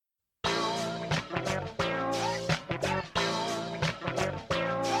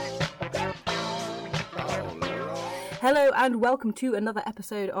Hello and welcome to another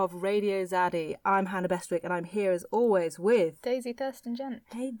episode of Radio Zaddy. I'm Hannah Bestwick and I'm here as always with... Daisy Thurston Gent.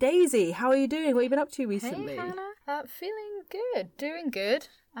 Hey Daisy, how are you doing? What have you been up to recently? Hey Hannah, feeling good, doing good.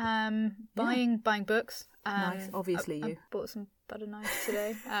 Buying books. Nice, obviously I you. bought some butter knives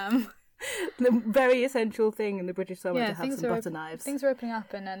today. The very essential thing in the British summer to have some butter knives. Things are opening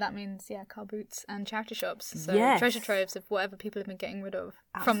up and that means, car boots and charity shops. So yes. Treasure troves of whatever people have been getting rid of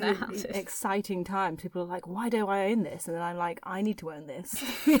Absolutely from their houses. Exciting times. People are like, why don't I own this? And then I'm like, I need to own this.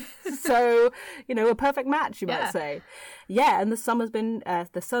 So, a perfect match, you might say. Yeah, and the sun has been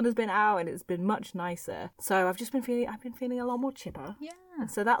out and it's been much nicer. So I've been feeling a lot more chipper. Yeah.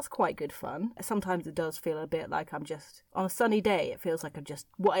 So that's quite good fun. Sometimes it does feel a bit like I'm just, on a sunny day, it feels like I'm just,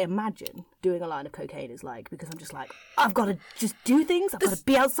 what I imagine doing a line of cocaine is like, because I'm just like, I've got to just do things, I've got to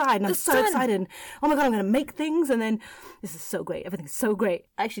be outside, and I'm so excited, and oh my God, I'm going to make things, and then this is so great, everything's so great.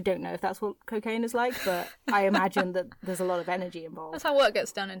 I actually don't know if that's what cocaine is like, but I imagine that there's a lot of energy involved. That's how work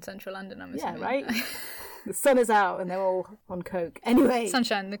gets done in central London, I'm assuming. Yeah, right? The sun is out and they're all on coke. Anyway.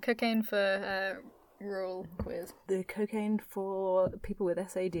 Sunshine, the cocaine for... rural queers. The cocaine for people with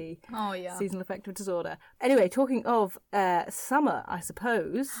SAD. Oh, yeah. Seasonal affective disorder. Anyway, talking of summer, I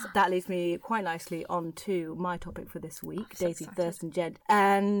suppose, that leads me quite nicely on to my topic for this week, Daisy Thurston Gent.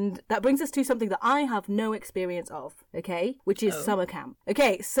 And that brings us to something that I have no experience of, okay? Which is summer camp.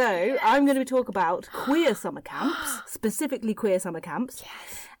 Okay, so I'm going to talk about queer summer camps, specifically queer summer camps.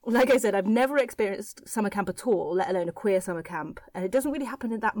 Yes. Like I said, I've never experienced summer camp at all, let alone a queer summer camp. And it doesn't really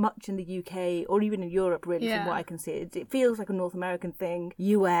happen that much in the UK or even in Europe, really, from what I can see. It feels like a North American thing,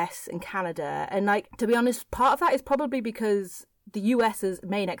 US and Canada. And, to be honest, part of that is probably because the US's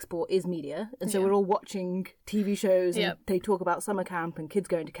main export is media. And so we're all watching TV shows and they talk about summer camp and kids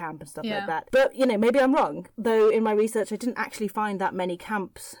going to camp and stuff like that. But, maybe I'm wrong. Though in my research, I didn't actually find that many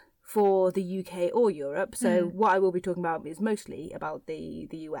camps for the UK or Europe. So what I will be talking about is mostly about the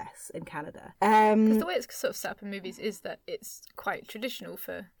US and Canada. Because the way it's sort of set up in movies is that it's quite traditional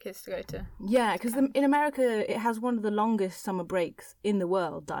for kids to go to. Yeah, because in America, it has one of the longest summer breaks in the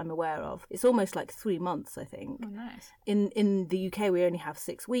world that I'm aware of. It's almost like 3 months, I think. Oh, nice. In the UK, we only have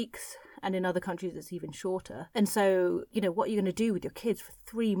 6 weeks. And in other countries, it's even shorter. And so, what are you going to do with your kids for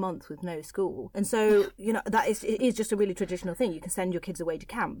 3 months with no school? And so, it is just a really traditional thing. You can send your kids away to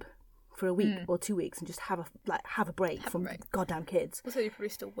camp for a week or 2 weeks and just have a break from goddamn kids. Also, you're probably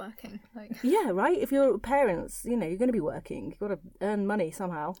still working. Yeah, right? If you're parents, you're going to be working. You've got to earn money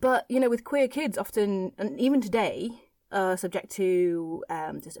somehow. But, with queer kids often, and even today, subject to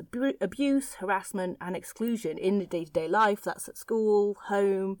just abuse, harassment and exclusion in the day-to-day life. That's at school,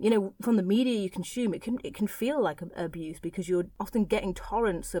 home. From the media you consume, it can feel like abuse because you're often getting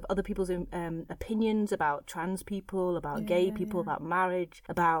torrents of other people's opinions about trans people, about gay people, about marriage,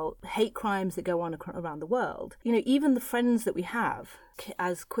 about hate crimes that go on around the world. Even the friends that we have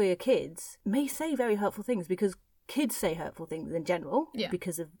as queer kids may say very hurtful things because kids say hurtful things in general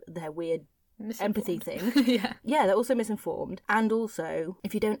because of their weird empathy thing. They're also misinformed. And also,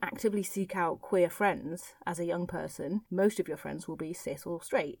 if you don't actively seek out queer friends as a young person, most of your friends will be cis or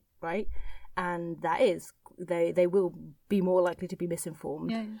straight, right? And that is, they will be more likely to be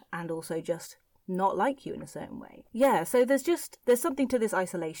misinformed and also just not like you in a certain way. So there's something to this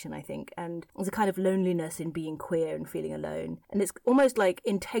isolation, I think, and there's a kind of loneliness in being queer and feeling alone. And it's almost like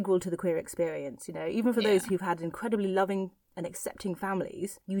integral to the queer experience, even for those who've had incredibly loving and accepting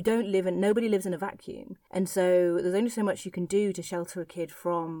families, nobody lives in a vacuum. And so there's only so much you can do to shelter a kid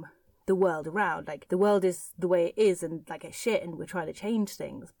from the world around. The world is the way it is and it's shit and we're trying to change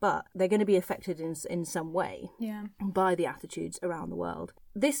things, but they're going to be affected in some way by the attitudes around the world.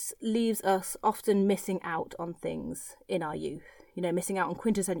 This leaves us often missing out on things in our youth. Missing out on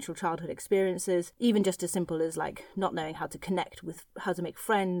quintessential childhood experiences, even just as simple as not knowing how to connect with, how to make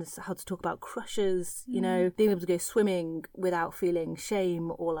friends, how to talk about crushes, being able to go swimming without feeling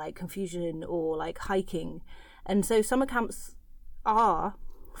shame or confusion or hiking. And so summer camps are,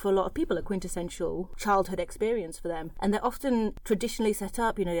 for a lot of people, a quintessential childhood experience for them. And they're often traditionally set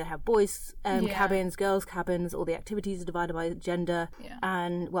up, they have boys' cabins, girls' cabins, all the activities are divided by gender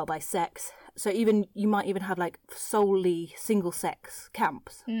and, by sex. So you might even have solely single-sex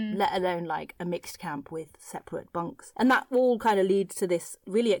camps, let alone a mixed camp with separate bunks. And that all kind of leads to this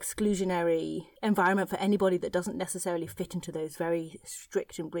really exclusionary environment for anybody that doesn't necessarily fit into those very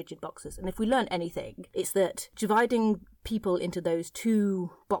strict and rigid boxes. And if we learn anything, it's that dividing people into those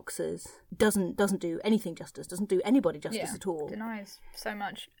two boxes doesn't do anything justice, doesn't do anybody justice at all. Denies so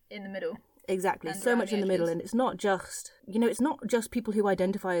much in the middle. Exactly, so much in the middle, and it's not just people who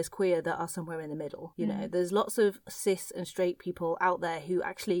identify as queer that are somewhere in the middle. There's lots of cis and straight people out there who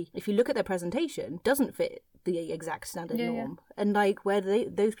actually, if you look at their presentation, doesn't fit the exact standard Yeah, norm. And like, where do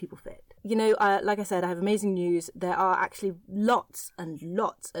those people fit? You know, like I said, I have amazing news. There are actually lots and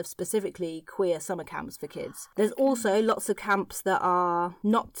lots of specifically queer summer camps for kids. There's also lots of camps that are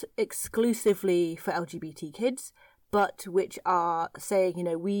not exclusively for LGBT kids, but which are saying, you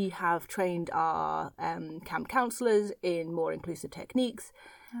know, we have trained our camp counsellors in more inclusive techniques,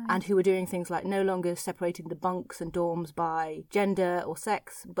 and who are doing things like no longer separating the bunks and dorms by gender or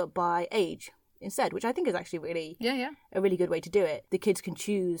sex, but by age instead, which I think is actually really a really good way to do it. The kids can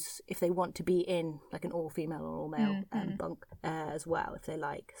choose if they want to be in like an all-female or all-male bunk as well, if they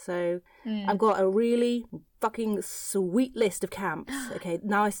like. So I've got a really fucking sweet list of camps. Okay,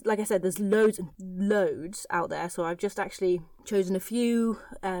 now, like I said, there's loads and loads out there, so I've just actually chosen a few,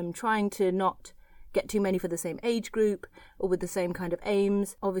 trying to not get too many for the same age group or with the same kind of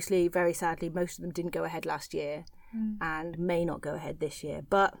aims. Obviously, very sadly, most of them didn't go ahead last year and may not go ahead this year,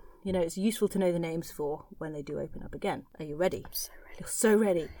 but you know, it's useful to know the names for when they do open up again. Are you ready? I'm so ready. You're so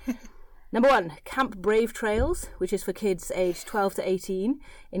ready. Number 1, Camp Brave Trails, which is for kids aged 12 to 18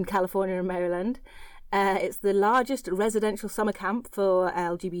 in California and Maryland. It's the largest residential summer camp for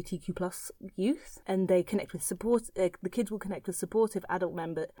LGBTQ plus youth, and they connect with the kids will connect with supportive adult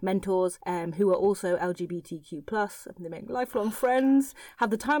mentors who are also LGBTQ plus. They make lifelong friends, have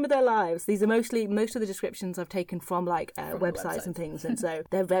the time of their lives. These are most of the descriptions I've taken from like websites and things, and so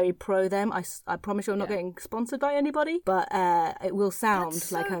they're very pro them. I promise you I'm not getting sponsored by anybody, but it will sound That's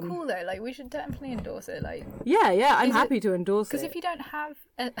so like cool though. Like we should definitely endorse it. Like I'm happy to endorse it. Because if you don't have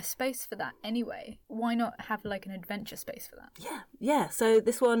a space for that anyway, why not have like an adventure space for that? Yeah. So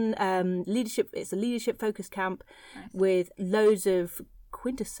this one, it's a leadership focused camp with loads of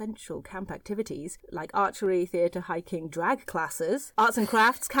quintessential camp activities like archery, theatre, hiking, drag classes, arts and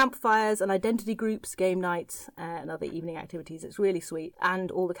crafts, campfires and identity groups, game nights and other evening activities. It's really sweet, and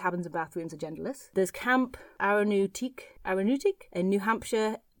all the cabins and bathrooms are genderless. There's Camp Aranautique in New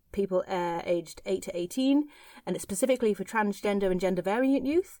Hampshire, people aged 8 to 18, and it's specifically for transgender and gender variant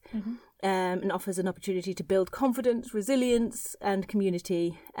youth, and offers an opportunity to build confidence, resilience and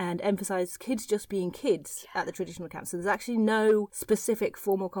community, and emphasise kids just being kids at the traditional camp. So there's actually no specific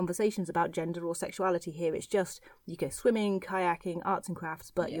formal conversations about gender or sexuality here. It's just you go swimming, kayaking, arts and crafts,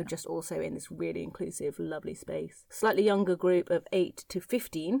 but you're just also in this really inclusive, lovely space. Slightly younger group of 8 to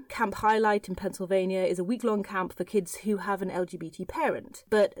 15. Camp Highlight in Pennsylvania is a week-long camp for kids who have an LGBT parent,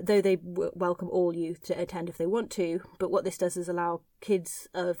 but though they welcome all youth to attend if they want to, but what this does is allow kids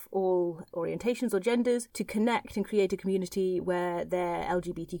of all orientations or genders to connect and create a community where their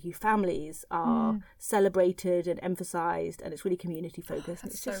LGBTQ families are celebrated and emphasised, and it's really community focused.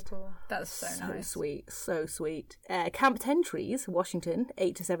 That's it's so just cool. That's so nice. So sweet. Camp 10 Trees, Washington,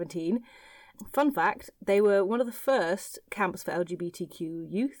 8 to 17. Fun fact, they were one of the first camps for LGBTQ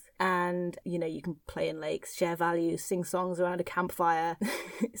youth, and you know, you can play in lakes, share values, sing songs around a campfire.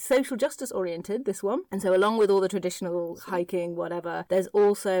 Social justice oriented, this one. And so along with all the traditional hiking, whatever, there's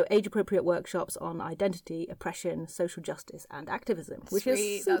also age appropriate workshops on identity, oppression, social justice and activism, which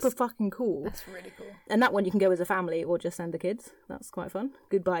is super fucking cool. That's really cool. And that one you can go as a family or just send the kids. That's quite fun.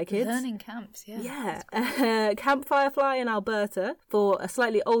 Goodbye kids. Learning camps, yeah. Camp Firefly in Alberta for a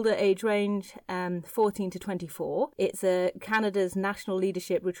slightly older age range, 14 to 24. It's Canada's national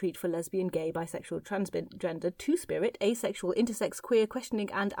leadership retreat for lesbian, gay, bisexual, transgender, two-spirit, asexual, intersex, queer, questioning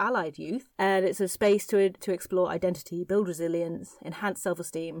and allied youth. And it's a space to explore identity, build resilience, enhance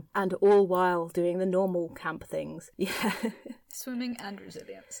self-esteem, and all while doing the normal camp things. Yeah. Swimming and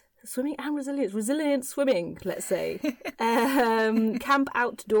resilience. Swimming and resilience. Resilient swimming, let's say. Camp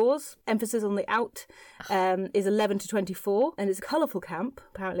Outdoors, emphasis on the out, is 11 to 24, and it's a colourful camp,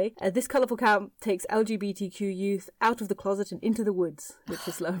 apparently. This colourful camp takes LGBTQ youth out of the closet and into the woods, which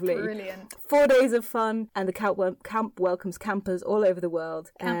is lovely. Brilliant. 4 days of fun, and the camp welcomes campers all over the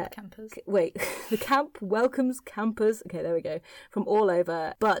world. Campers. The camp welcomes campers, okay, there we go, from all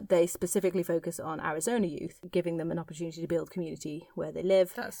over, but they specifically focus on Arizona youth, giving them an opportunity to build community where they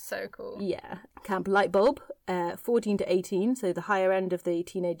live. That's so cool. Yeah. Camp Lightbulb, 14 to 18, so the higher end of the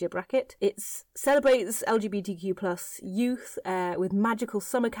teenager bracket. It celebrates LGBTQ plus youth with magical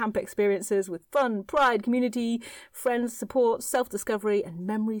summer camp experiences with fun, pride, community, friends, support, self-discovery, and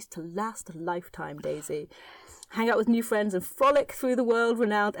memories to last a lifetime, Daisy. Hang out with new friends and frolic through the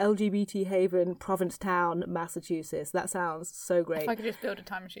world-renowned LGBT haven, Provincetown, Massachusetts. That sounds so great. If I could just build a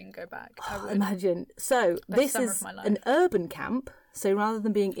time machine and go back, I would. Imagine. So this is an urban camp. So rather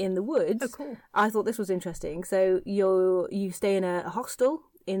than being in the woods, cool. I thought this was interesting. So you stay in a hostel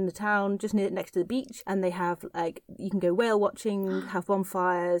in the town, just next to the beach, and they have like you can go whale watching, have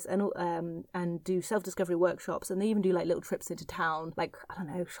bonfires, and do self-discovery workshops, and they even do like little trips into town, like I don't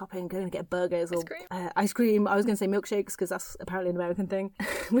know, shopping, going to get burgers or ice cream. I was going to say milkshakes because that's apparently an American thing,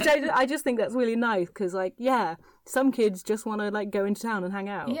 which I just think that's really nice because like some kids just want to like go into town and hang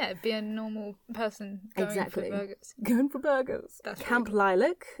out. Yeah, be a normal person going for burgers. Going for burgers. That's Camp really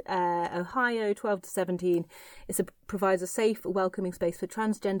cool. Lilac, Ohio, 12 to 17. Provides a safe, welcoming space for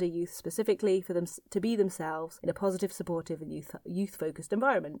transgender youth, specifically for them to be themselves in a positive, supportive, and youth-focused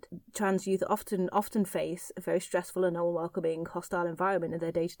environment. Trans youth often face a very stressful and unwelcoming, hostile environment in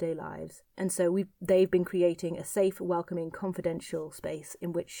their day-to-day lives, and so they've been creating a safe, welcoming, confidential space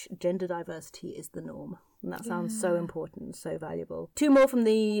in which gender diversity is the norm. And that sounds so important, so valuable. 2 more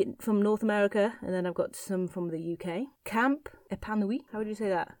from North America, and then I've got some from the UK. Camp Epanui. How would you say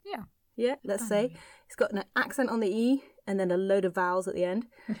that? Yeah, let's say. It's got an accent on the E and then a load of vowels at the end.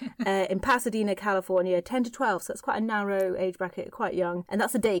 In Pasadena, California, 10 to 12. So that's quite a narrow age bracket, quite young. And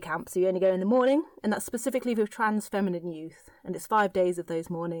that's a day camp, so you only go in the morning. And that's specifically for trans feminine youth. And it's 5 days of those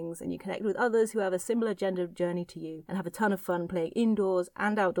mornings. And you connect with others who have a similar gender journey to you and have a ton of fun playing indoors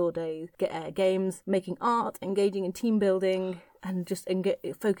and outdoor games, making art, engaging in team building, and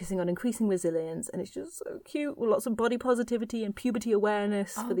focusing on increasing resilience. And it's just so cute with lots of body positivity and puberty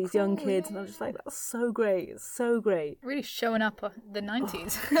awareness for these young kids. And I'm just like, that's so great. It's so great. Really showing up the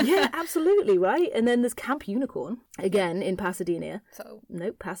 90s. Yeah, absolutely, right? And then there's Camp Unicorn, again in Pasadena.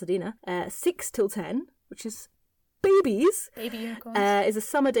 Pasadena. 6 till 10, which is babies. Baby unicorns. Is a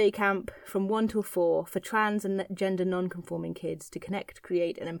summer day camp from 1 till 4 for trans and gender non-conforming kids to connect,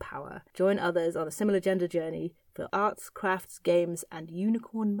 create and empower. Join others on a similar gender journey for arts, crafts, games and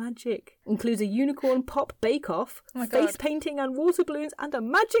unicorn magic. Includes a unicorn pop bake-off, face painting and water balloons and a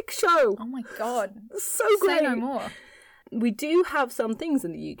magic show. Oh my god. So great. Say no more. We do have some things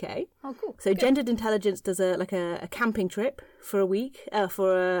in the UK. Oh, cool. So Gendered Intelligence does a camping trip for a week, I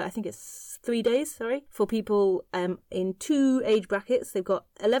think it's 3 days, for people in 2 age brackets. They've got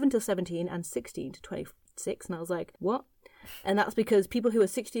 11 till 17 and 16 to 26. And I was like, what? And that's because people who are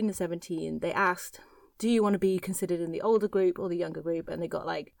 16 to 17, they asked, do you want to be considered in the older group or the younger group? And they got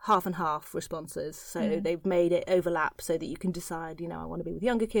like half and half responses. So they've made it overlap so that you can decide, I want to be with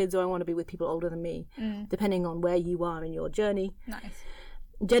younger kids or I want to be with people older than me, depending on where you are in your journey. Nice.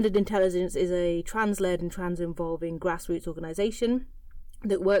 Gendered Intelligence is a trans-led and trans-involving grassroots organisation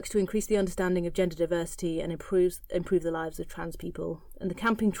that works to increase the understanding of gender diversity and improve the lives of trans people. And the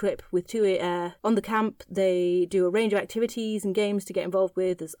camping trip with 2 on the camp, they do a range of activities and games to get involved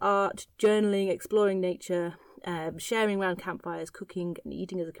with. There's art, journaling, exploring nature, sharing around campfires, cooking and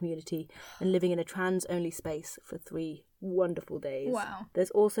eating as a community, and living in a trans-only space for 3 wonderful days. Wow. There's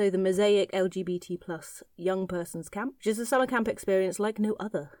also the Mosaic LGBT plus Young Persons Camp, which is a summer camp experience like no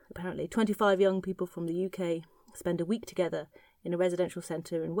other, apparently. 25 young people from the UK spend a week together in a residential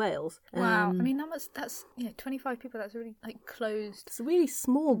centre in Wales. Wow. I mean, that's 25 people. That's really closed. It's a really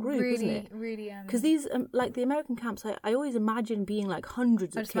small group, isn't it? Really. Because these, the American camps, I always imagine being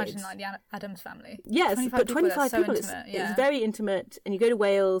hundreds of kids. I just imagine the Addams Family. Yes, 25 but 25 people, it's very intimate. And you go to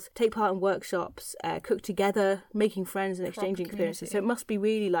Wales, take part in workshops, cook together, making friends and exchanging experiences. So it must be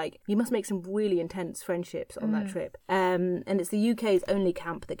really you must make some really intense friendships on that trip. And it's the UK's only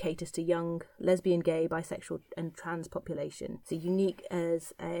camp that caters to young lesbian, gay, bisexual and trans population. So unique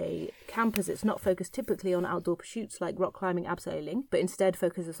as a camp as it's not focused typically on outdoor pursuits like rock climbing, abseiling, but instead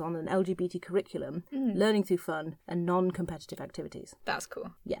focuses on an LGBT curriculum, learning through fun and non-competitive activities. That's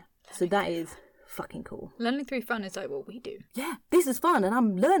cool. Yeah. So that is fucking cool. Learning through fun is what we do. Yeah, this is fun and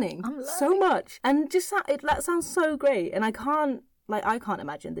I'm learning so much. And just that sounds so great. And I can't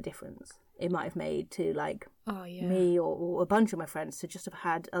imagine the difference it might have made to me or a bunch of my friends to just have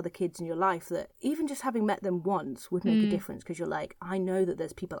had other kids in your life that even just having met them once would make a difference, because you're like, I know that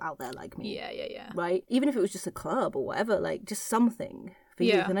there's people out there like me. Yeah. Right? Even if it was just a club or whatever, just something for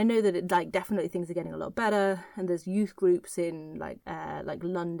youth. And I know that it definitely things are getting a lot better, and there's youth groups in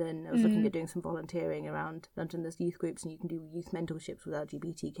London. I was looking at doing some volunteering around London. There's youth groups and you can do youth mentorships with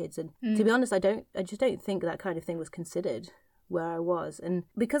LGBT kids, and to be honest, I just don't think that kind of thing was considered where I was. And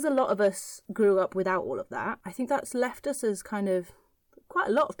because a lot of us grew up without all of that, I think that's left us as quite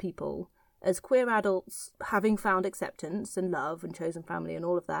a lot of people as queer adults, having found acceptance and love and chosen family and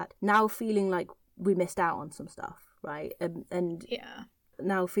all of that, now feeling like we missed out on some stuff, right? And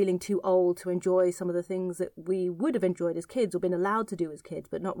now feeling too old to enjoy some of the things that we would have enjoyed as kids or been allowed to do as kids,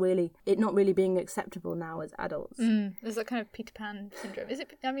 but not really being acceptable now as adults. There's that kind of Peter Pan syndrome. Is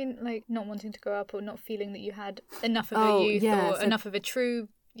it, not wanting to grow up or not feeling that you had enough of a youth or enough of a true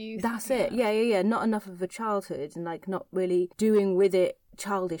youth. That's it. Yeah. Not enough of a childhood and not really doing with it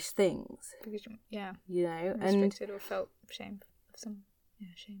childish things. Because, yeah. You know, restricted or felt ashamed of some. Yeah,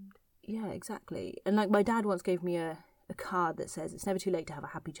 ashamed. Yeah, exactly. And like my dad once gave me a card that says it's never too late to have a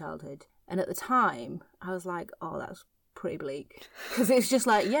happy childhood. And at the time, I was like, oh, that's pretty bleak. Because it's just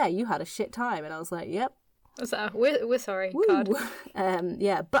like, yeah, you had a shit time. And I was like, yep. What's that? We're sorry, card.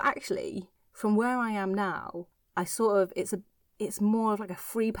 Yeah, but actually, from where I am now, I sort of, it's more of like a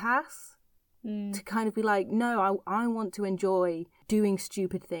free pass to kind of be like, no, I want to enjoy doing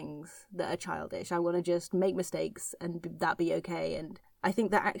stupid things that are childish. I want to just make mistakes and that be okay. And I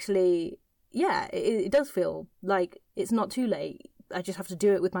think that actually, yeah, it does feel like it's not too late. I just have to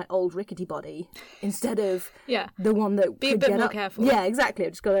do it with my old rickety body instead of the one that be a bit more careful. Yeah, exactly.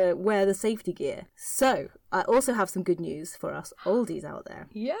 I've just got to wear the safety gear. So I also have some good news for us oldies out there.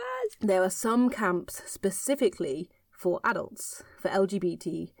 Yes. There are some camps specifically for adults, for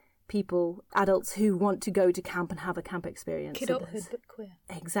LGBT people, adults who want to go to camp and have a camp experience. Kidulthood, but queer.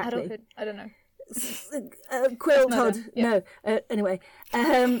 Exactly. Adulthood, I don't know. Quill Todd. Yeah. No. Anyway,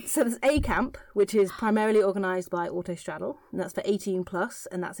 so there's A Camp, which is primarily organised by Autostraddle, and that's for 18 plus,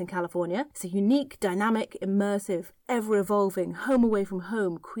 and that's in California. It's a unique, dynamic, immersive, ever-evolving, home away from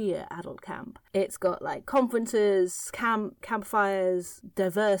home queer adult camp. It's got like conferences, campfires,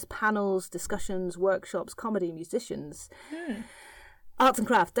 diverse panels, discussions, workshops, comedy, musicians. Arts and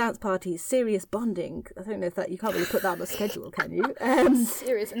crafts, dance parties, serious bonding. I don't know if that, you can't really put that on the schedule, can you?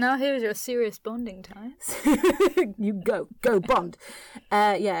 Serious. Now here's your serious bonding time. You go bond.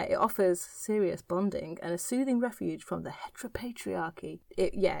 Yeah, it offers serious bonding and a soothing refuge from the heteropatriarchy.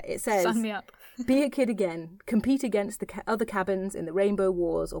 It says, sign me up. Be a kid again, compete against the other cabins in the Rainbow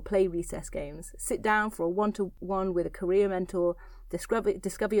Wars or play recess games. Sit down for a one-to-one with a career mentor.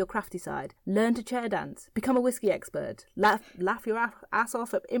 Discover your crafty side. Learn to chair dance. Become a whiskey expert. Laugh your ass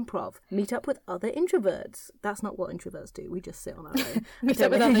off at improv. Meet up with other introverts. That's not what introverts do. We just sit on our own. Meet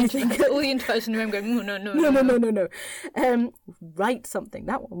up with other introverts. All the introverts in the room going, no. Write something.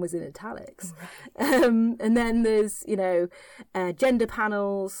 That one was in italics. And then there's, gender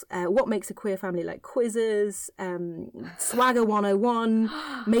panels, what makes a queer family, like quizzes, Swagger 101,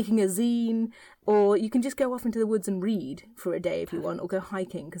 making a zine. Or you can just go off into the woods and read for a day if you want, or go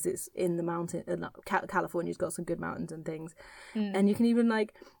hiking because it's in the mountain. California's got some good mountains and things. And you can even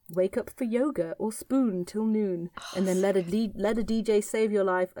like wake up for yoga or spoon till noon, and then let a DJ save your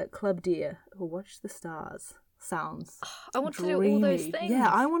life at Club Deer or watch the stars. Sounds I want dreamy. to do all those things. Yeah,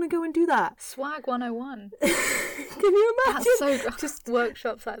 I want to go and do that. Swag 101. Can you imagine? That's so just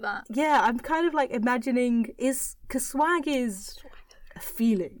workshops like that. Yeah, I'm kind of like imagining because swag is a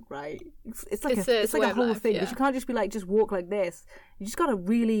feeling, right? It's like a whole thing. Because you can't just be like, just walk like this. You just gotta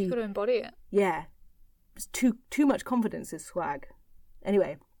really, got to embody it. Yeah, it's too much confidence is swag.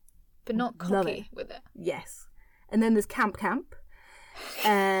 Anyway, but not cocky with it. Yes, and then there's camp.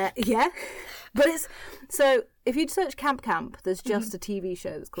 Yeah, but it's so if you search camp, there's just a TV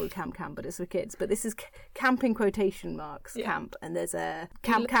show that's called Camp, but it's for kids. But this is camp in quotation marks, camp, and there's a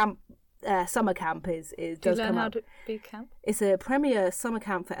camp. Summer camp does come up. Do you learn how to be camp? It's a premier summer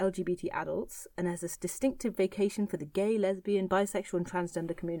camp for LGBT adults and has a distinctive vacation for the gay, lesbian, bisexual and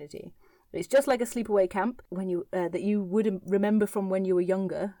transgender community. It's just like a sleepaway camp when you that you would remember from when you were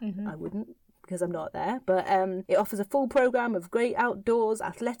younger. I wouldn't because I'm not there. But it offers a full programme of great outdoors,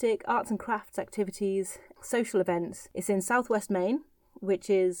 athletic, arts and crafts activities, social events. It's in southwest Maine, which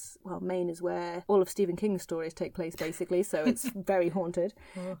is, Maine is where all of Stephen King's stories take place, basically, so it's very haunted.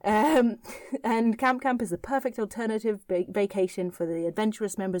 And Camp is the perfect alternative vacation for the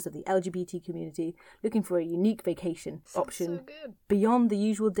adventurous members of the LGBT community looking for a unique vacation option beyond the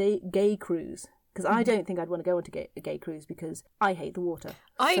usual gay cruise. Because I don't think I'd want to go on to a gay cruise because I hate the water.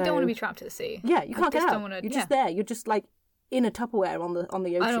 I don't want to be trapped at the sea. Yeah, you can't get out. You're just there. You're just like in a Tupperware on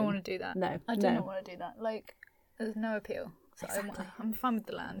the ocean. I don't want to do that. No. I do not want to do that. Like, there's no appeal. So exactly. I'm fine with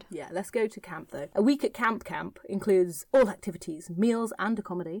the land. Yeah, let's go to camp though. A week at camp includes all activities, meals and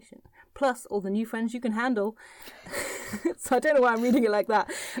accommodation, plus all the new friends you can handle. So I don't know why I'm reading it like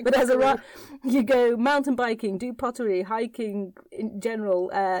that. But you go mountain biking, do pottery, hiking in general,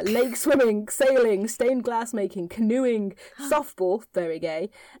 lake swimming, sailing, stained glass making, canoeing, softball, very gay,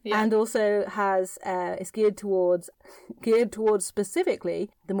 and also is geared towards specifically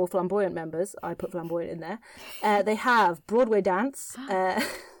the more flamboyant members. I put flamboyant in there. They have Broadway dance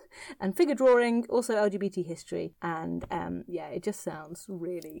and figure drawing, also LGBT history, and it just sounds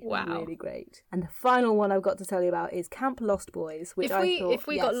really really great. And the final one I've got to tell you about is Camp Lost Boys, which if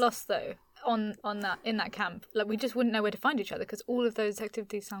we got lost though in that camp, like we just wouldn't know where to find each other because all of those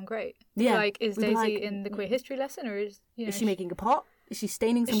activities sound great. Yeah, like is Daisy in the queer history lesson, or is she making a pot? Is she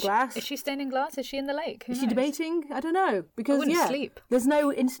staining some glass? Is she staining glass? Is she in the lake? Is she debating? I don't know. Because, sleep. There's no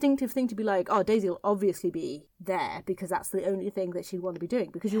instinctive thing to be like, oh, Daisy will obviously be there because that's the only thing that she'd want to be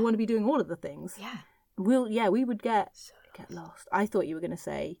doing. Because you want to be doing all of the things. Yeah. We would get lost. I thought you were going to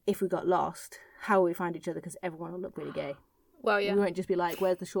say, if we got lost, how will we find each other? Because everyone will look really gay. Well, yeah. We won't just be like,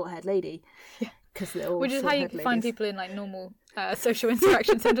 where's the short-haired lady? Yeah. Because they're all which is how you find people in like normal social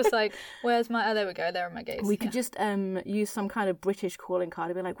interactions. I'm just like, where's my... Oh, there we go. There are my gays. We could just use some kind of British calling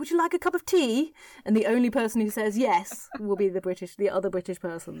card and be like, would you like a cup of tea? And the only person who says yes will be the other British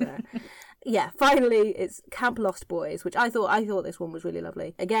person there. Yeah, finally, it's Camp Lost Boys, which I thought this one was really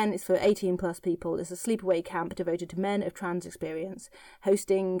lovely. Again, it's for 18 plus people. It's a sleepaway camp devoted to men of trans experience,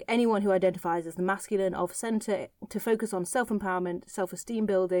 hosting anyone who identifies as the masculine of centre to focus on self-empowerment, self-esteem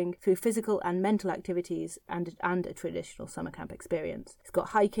building through physical and mental activities and a traditional summer camp experience. It's got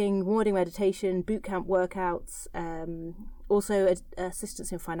hiking, morning meditation, boot camp workouts, also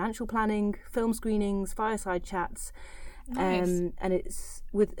assistance in financial planning, film screenings, fireside chats. Nice. And it's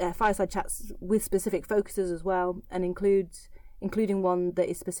with fireside chats with specific focuses as well, and including one that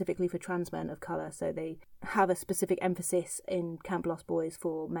is specifically for trans men of colour. So they have a specific emphasis in Camp Lost Boys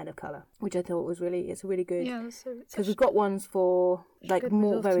for men of colour, which I thought was really good. Yeah, because we've got ones for like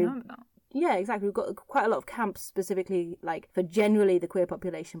more very. Yeah, exactly. We've got quite a lot of camps specifically like for generally the queer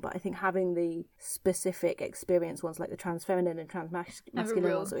population, but I think having the specific experience ones like the trans feminine and trans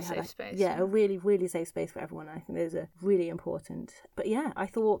masculine ones that we have, space, a really, really safe space for everyone. I think those are really important. But yeah, I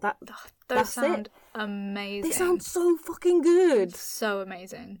thought those sound amazing. They sound so fucking good. So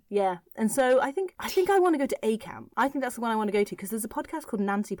amazing. Yeah, and so I think I want to go to A Camp. I think that's the one I want to go to because there's a podcast called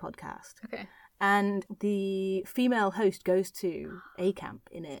Nancy Podcast. Okay. And the female host goes to A Camp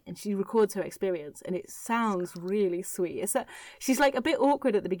in it and she records her experience and it sounds really sweet. She's like a bit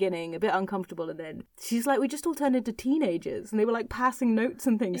awkward at the beginning, a bit uncomfortable, and then she's like, we just all turned into teenagers and they were like passing notes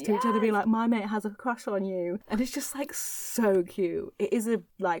and things to each other, being like, my mate has a crush on you. And it's just like so cute. It is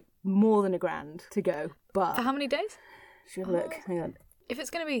more than $1,000 to go. But for how many days? Should have a look. Hang on. If it's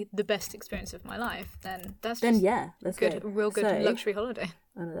going to be the best experience of my life, then that's let's go. Real good so, luxury holiday.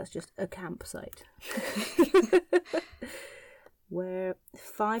 Oh no, that's just a campsite. Where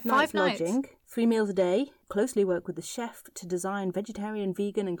 5 nights lodging, 3 meals a day, closely work with the chef to design vegetarian,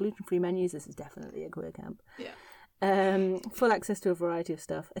 vegan and gluten-free menus. This is definitely a queer camp. Yeah. Full access to a variety of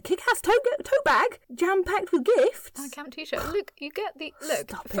stuff. A kick-ass tote bag, jam-packed with gifts. And a camp t-shirt. Look, you get the... Look,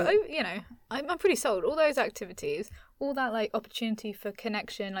 Stop I'm pretty sold. All those activities, all that, like, opportunity for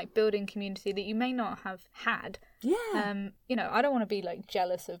connection, like, building community that you may not have had. Yeah. I don't want to be, like,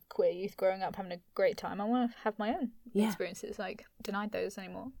 jealous of queer youth growing up having a great time. I want to have my own experiences, like, denied those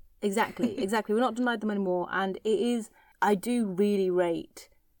anymore. Exactly. We're not denied them anymore. And it is... I do really rate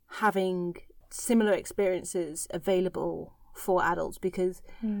having... similar experiences available for adults because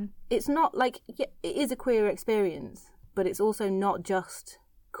it's not like it is a queer experience, but it's also not just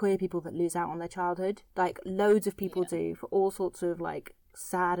queer people that lose out on their childhood. Like loads of people do for all sorts of like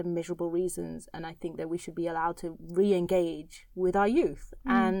sad and miserable reasons, and I think that we should be allowed to re-engage with our youth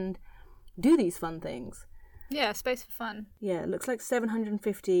and do these fun things. Yeah, space for fun. Yeah, it looks like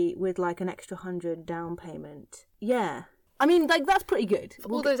 $750 with like an extra $100 down payment. Yeah. I mean, like, that's pretty good.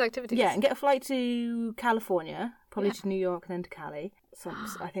 For all those activities. Yeah, and get a flight to California, probably to New York and then to Cali. So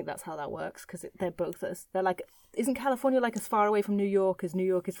I think that's how that works, because they're both, they're like, isn't California like as far away from New York as New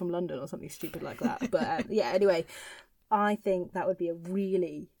York is from London or something stupid like that? But anyway, I think that would be a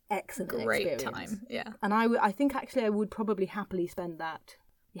really excellent great experience. Time, yeah. And I think actually I would probably happily spend that.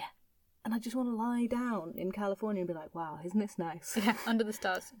 Yeah. And I just want to lie down in California and be like, wow, isn't this nice? Yeah, under the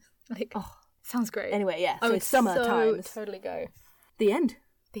stars. Like, sounds great. Anyway, yeah, so it's summer times. Totally go. The end.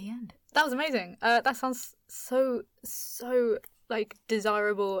 That was amazing. That sounds so like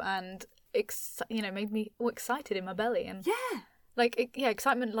desirable and made me all excited in my belly and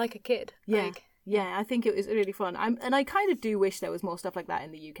excitement like a kid. Yeah, I think it was really fun. I kind of do wish there was more stuff like that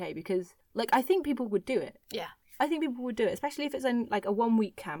in the UK because like I think people would do it. Yeah, I think people would do it, especially if it's in like a 1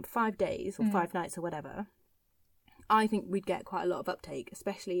 week camp, 5 days or 5 nights or whatever. I think we'd get quite a lot of uptake,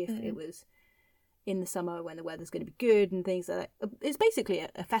 especially if it was in the summer when the weather's going to be good and things like that. It's basically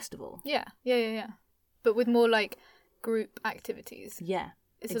a festival. Yeah. But with more like group activities. Yeah,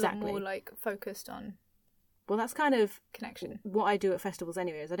 it's exactly. A lot more like focused on. Well, that's kind of connection. What I do at festivals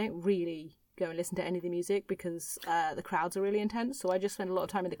anyway. Is I don't really go and listen to any of the music because the crowds are really intense. So I just spend a lot of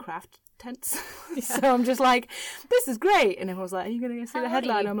time in the craft tents. So I'm just like, this is great, and everyone's like, are you going to go see the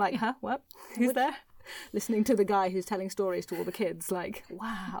headline? I'm like, huh? What? Who's there? Listening to the guy who's telling stories to all the kids, like,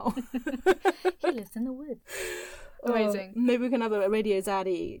 wow. He lives in the woods. Amazing. Maybe we can have a Radio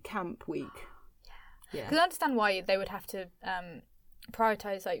Zaddy camp week. Yeah. Because I understand why they would have to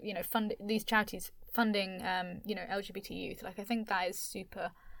prioritize like, you know, fund these charities funding you know, LGBT youth. Like, I think that is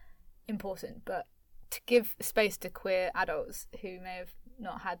super important. But to give space to queer adults who may have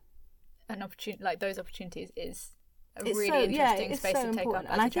not had an opportunity, like those opportunities, is a really interesting space to take up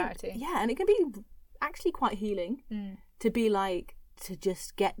as a charity. And it can be actually quite healing to be like, to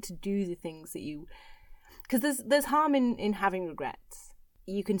just get to do the things that you, because there's harm in having regrets.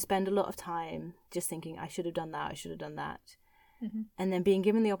 You can spend a lot of time just thinking, I should have done that, I should have done that. And then being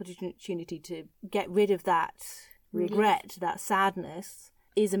given the opportunity to get rid of that regret, that sadness,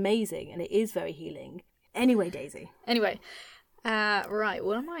 is amazing, and it is very healing. Anyway, Daisy. Anyway, right,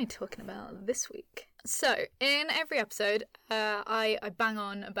 what am I talking about this week? So, in every episode, I bang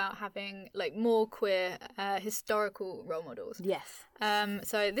on about having like more queer historical role models. Yes.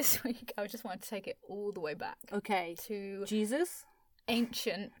 So this week, I just wanted to take it all the way back. Okay. To Jesus?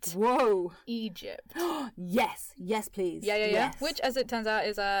 Ancient Egypt. Yes, please. Yeah. Yes. Which, as it turns out,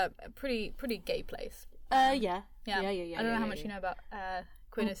 is a pretty gay place. Yeah. I don't know how much you know about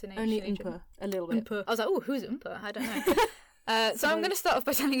queerness in ancient only Egypt. Oompa, a little bit. Oompa. I was like, oh, who's Oompa? I don't know. So I'm going to start off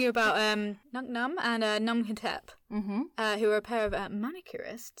by telling you about Nunknum and Numhotep, who are a pair of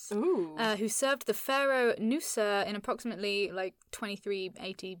manicurists who served the pharaoh Nusser in approximately like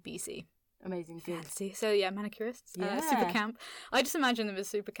 2380 BC. Amazing. Fancy. So yeah, manicurists. Super camp. I just imagine them as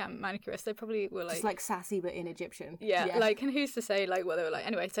super camp manicurists. They probably were like... Just like sassy but in Egyptian. Yeah, like, and who's to say like what they were like.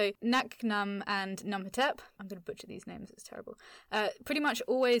 Anyway, so Nunknum and Numhotep, I'm going to butcher these names, it's terrible, pretty much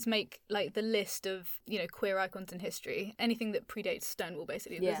always make like the list of, you know, queer icons in history. Anything that predates Stonewall,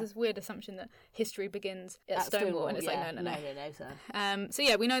 basically. There's this weird assumption that history begins at Stonewall, and it's like, no, sir. So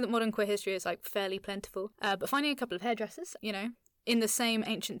yeah, we know that modern queer history is like fairly plentiful, but finding a couple of hairdressers, you know, in the same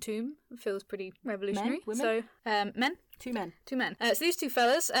ancient tomb feels pretty revolutionary. Men? Women? So, men? Two men. So these two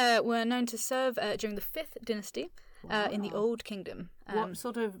fellas were known to serve during the 5th dynasty in the Old Kingdom. What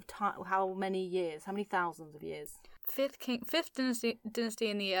sort of time, how many years? How many thousands of years? 5th dynasty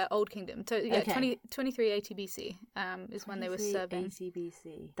in the Old Kingdom. So, yeah, 2380 BC is when they were serving. 2380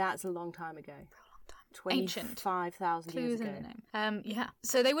 BC. That's a long time ago. Ancient. 25,000 years ago. In the name. Yeah.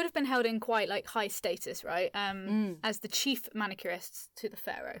 So they would have been held in quite like high status, right? As the chief manicurists to the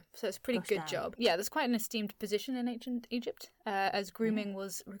pharaoh. So it's a pretty good job. Yeah, there's quite an esteemed position in ancient Egypt, as grooming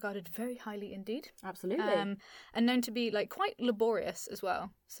was regarded very highly indeed. Absolutely. And known to be like quite laborious as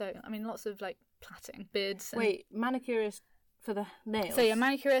well. So I mean, lots of like plaiting, beards. Wait, manicurist for the nails? So yeah,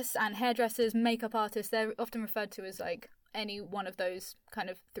 manicurists and hairdressers, makeup artists. They're often referred to as like any one of those kind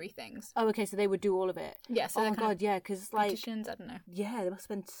of three things. Oh, okay, so they would do all of it. Yeah, so oh god, yeah, because like beauticians, I don't know. Yeah, they must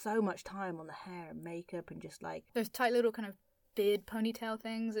spend so much time on the hair and makeup and just like those tight little kind of beard ponytail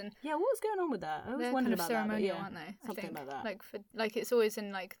things. And yeah, what was going on with that? I was wondering about ceremonial, that. Aren't they? Something about that. Like it's always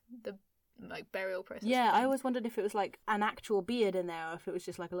in like the like burial process. Yeah, I always wondered if it was like an actual beard in there or if it was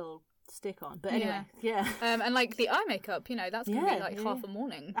just like a little stick on. But anyway, yeah. And like the eye makeup, you know, that's gonna be like half a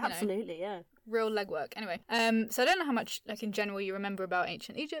morning. Absolutely, you know? Real legwork. Anyway, so I don't know how much, like in general, you remember about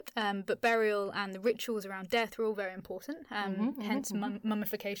ancient Egypt, but burial and the rituals around death were all very important. Hence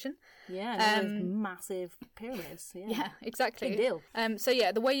mummification. Yeah, those massive pyramids. Yeah, exactly. Big deal. So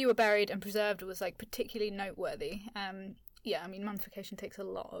yeah, the way you were buried and preserved was like particularly noteworthy. Yeah, I mean, mummification takes a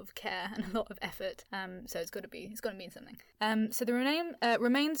lot of care and a lot of effort, so it's got to mean something. So the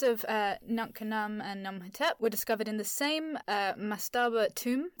remains of Nunkhnum and Numhotep were discovered in the same mastaba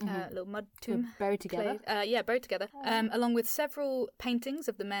tomb, little mud tomb. Buried together? Buried together, along with several paintings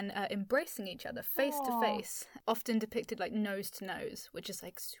of the men embracing each other face to face, often depicted like nose to nose, which is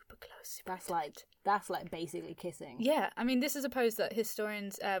like super close. That's like basically kissing. Yeah, I mean, this is a pose that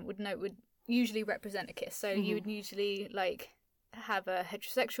historians would usually represent a kiss. So you would usually like have a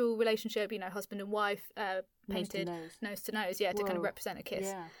heterosexual relationship, you know, husband and wife, painted nose to nose, to kind of represent a kiss.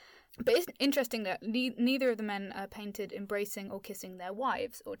 Yeah. But it's interesting that neither of the men are painted embracing or kissing their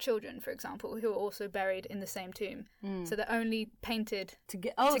wives or children, for example, who are also buried in the same tomb. So they're only painted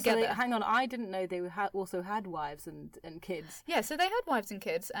together. So hang on, I didn't know they also had wives and kids. Yeah, so they had wives and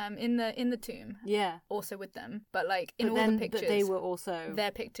kids in the tomb. Yeah. Also with them, but like in all the pictures, they were also they're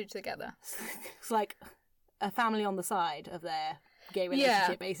pictured together. It's like a family on the side of their gay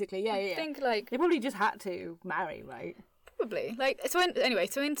relationship, basically. Yeah, I think like they probably just had to marry, right? Probably. So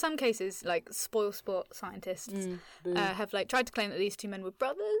in some cases, like spoil sport scientists have like tried to claim that these two men were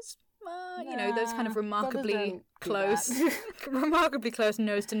brothers. You know, those kind of remarkably close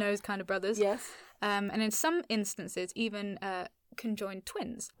nose to nose kind of brothers. Yes. And in some instances, even conjoined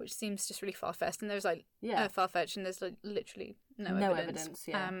twins, which seems just really far-fetched. And there's like far-fetched, and there's like literally no evidence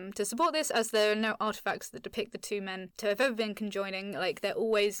to support this, as there are no artifacts that depict the two men to have ever been conjoining. Like they're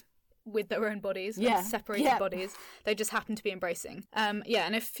always with their own bodies, Yeah. separated Yeah. bodies. They just happen to be embracing. And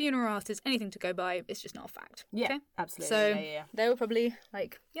if funeral art is anything to go by, it's just not a fact. Yeah, Okay? absolutely. So yeah. they were probably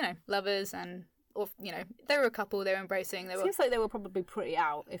lovers or they were a couple, they were embracing. They were Seems like they were probably pretty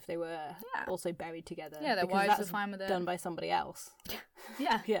out if they were also buried together. Yeah, their because wives were that's fine with it. done by somebody else.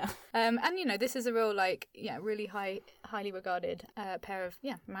 yeah. Yeah. And this is a real really highly regarded pair of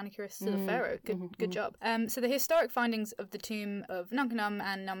manicurists to the pharaoh. Good job. So the historic findings of the tomb of Nunkhnum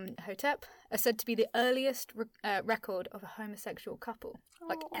and Numhotep are said to be the earliest record of a homosexual couple,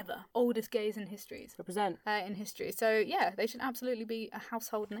 ever. Oldest gays in history. Represent. In history. So they should absolutely be a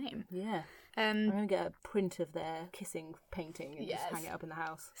household name. Yeah. I'm going to get a print of their kissing painting and just hang it up in the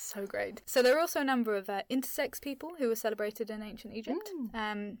house. So great. So there are also a number of intersex people who were celebrated in ancient Egypt.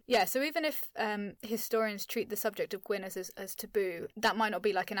 So even if historians treat the subject of Gwyn as taboo, that might not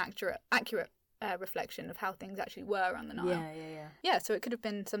be like an accurate reflection of how things actually were on the Nile. Yeah, so it could have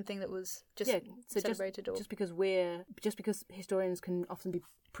been something that was just celebrated. Just because historians can often be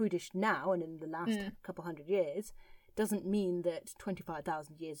prudish now and in the last couple hundred years, doesn't mean that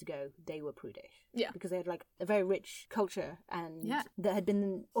 25,000 years ago they were prudish. Yeah. Because they had a very rich culture and that had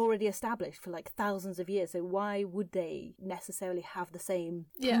been already established for thousands of years. So why would they necessarily have the same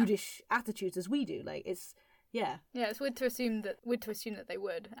prudish attitudes as we do? It's weird to assume that they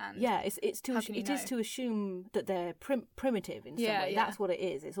would. And it is to assume that they're primitive in some way. That's what it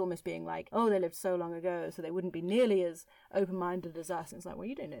is. It's almost being like, oh, they lived so long ago, so they wouldn't be nearly as open-minded as us. And it's like, well,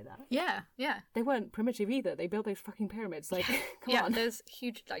 you don't know that. Yeah. They weren't primitive either. They built those fucking pyramids. Come on. There's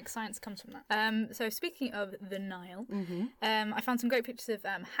huge science comes from that. So speaking of the Nile, I found some great pictures of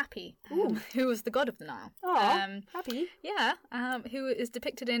Hapi, who was the god of the Nile. Oh, Hapi. Yeah, who is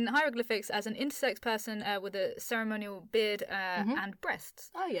depicted in hieroglyphics as an intersex person with a ceremonial beard and breasts.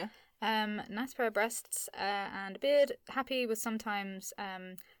 Oh yeah. Nice pair of breasts and a beard. Hapi was sometimes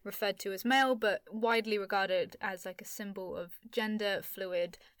referred to as male, but widely regarded as a symbol of gender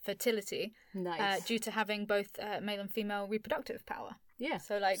fluid fertility. Nice. Due to having both male and female reproductive power. Yeah.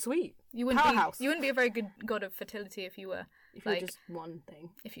 So sweet. You wouldn't be a very good god of fertility if you were just one thing.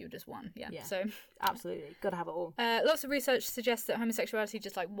 If you were just one, yeah. So absolutely, gotta have it all. Lots of research suggests that homosexuality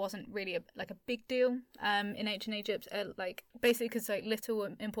just wasn't really a big deal in ancient Egypt. Basically because little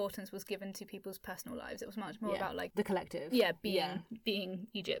importance was given to people's personal lives. It was much more about the collective. Yeah, being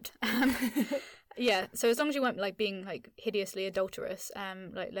Egypt. Yeah, so as long as you weren't being hideously adulterous,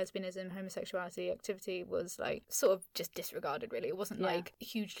 lesbianism, homosexuality activity was sort of just disregarded. Really, it wasn't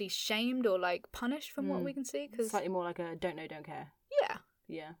hugely shamed or punished from what we can see. Cause slightly more like a don't know, don't care.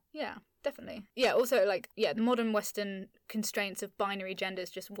 Yeah, definitely. Yeah, also the modern Western constraints of binary genders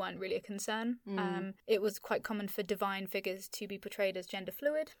just weren't really a concern. It was quite common for divine figures to be portrayed as gender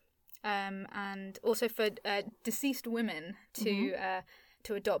fluid, and also for deceased women to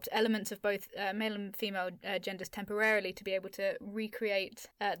adopt elements of both male and female genders temporarily to be able to recreate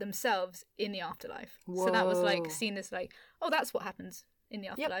themselves in the afterlife. Whoa. So that was seen as oh, that's what happens in the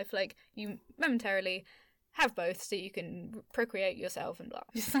afterlife. Yep. You momentarily have both so you can procreate yourself and blah.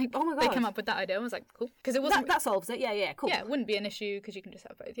 Just oh my God. They came up with that idea. I was cool. Because it wasn't... That solves it. Yeah, cool. Yeah, it wouldn't be an issue because you can just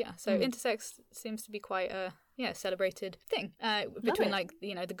have both. Yeah. So intersex seems to be quite a celebrated thing between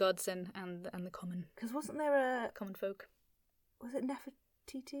the gods and the common... Because wasn't there a... Common folk. Was it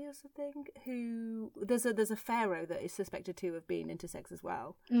Nefertiti or something? Who... There's a pharaoh that is suspected to have been intersex as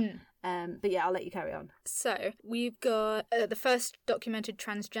well. But yeah, I'll let you carry on. So we've got the first documented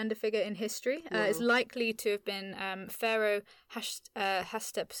transgender figure in history. It's likely to have been Pharaoh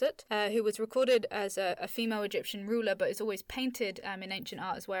Hatshepsut, who was recorded as a female Egyptian ruler, but is always painted in ancient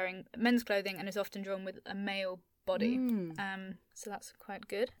art as wearing men's clothing and is often drawn with a male body. So that's quite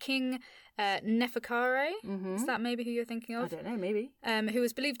good. King Neferkare, is that maybe who you're thinking of? I don't know, maybe. Who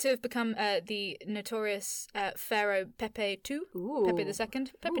was believed to have become the notorious Pharaoh Pepe II. Ooh. Pepe II.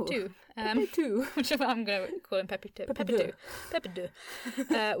 Pepe II. Pepe II. Which I'm going to call him Pepe II. Pepe II. Pepe II.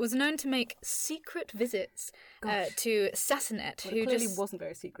 Was known to make secret visits to Sassanet, who clearly wasn't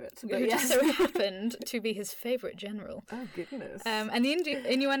very secret. Who just so happened to be his favourite general. Oh, goodness. And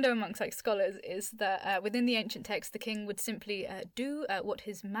the innuendo amongst scholars is that within the ancient text, the king would simply do what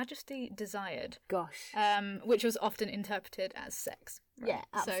his majesty desired. Gosh. Which was often interpreted as sex. Right? Yeah,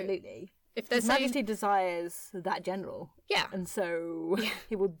 absolutely. So if there's his majesty desires that general. Yeah. And so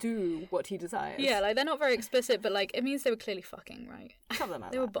he will do what he desires. Yeah, they're not very explicit, but it means they were clearly fucking, right? Something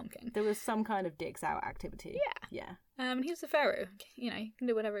like they were bonking. There was some kind of dicks out activity. Yeah. He was the pharaoh. He can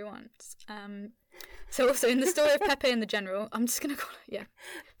do whatever he wants. So also in the story of Pepe and the General, I'm just going to call it,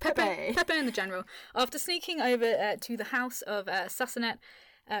 Pepe and the General. After sneaking over to the house of Sassanet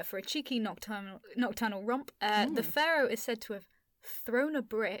for a cheeky nocturnal romp, the pharaoh is said to have thrown a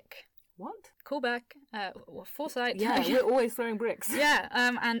brick What? Callback. Foresight. Yeah, we're always throwing bricks. Yeah,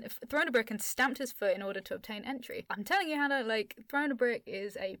 and thrown a brick and stamped his foot in order to obtain entry. I'm telling you, Hannah, like, thrown a brick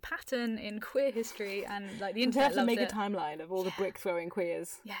is a pattern in queer history, and like the internet loves it. We have to make it. a timeline of all the brick throwing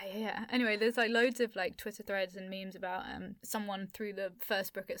queers. Yeah. Anyway, there's like loads of like Twitter threads and memes about someone threw the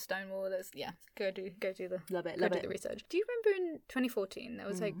first brick at Stonewall. Go do the the research. Do you remember in 2014 there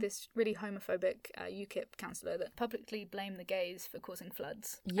was like this really homophobic UKIP councillor that publicly blamed the gays for causing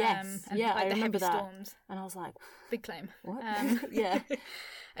floods? Yes, and, yeah, like, I the remember heavy that. Storms. And I was like, big claim. What? Yeah.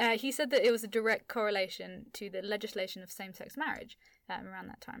 He said that it was a direct correlation to the legislation of same-sex marriage around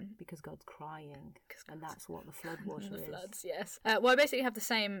that time. Because God's crying, and that's what the flood water is. Floods, yes. Well, I basically have the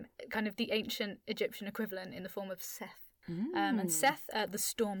same kind of the ancient Egyptian equivalent in the form of Seth. And Seth, the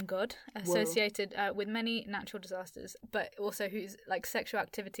storm god, associated with many natural disasters, but also whose like sexual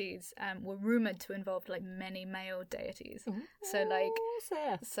activities were rumored to involve like many male deities.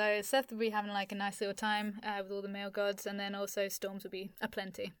 So Seth would be having like a nice little time with all the male gods, and then also storms would be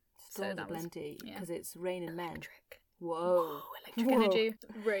aplenty. Storms aplenty because it's raining men. Electric. Whoa, electric energy,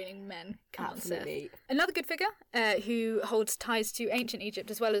 raining men. Come Absolutely. on, Seth. Another good figure who holds ties to ancient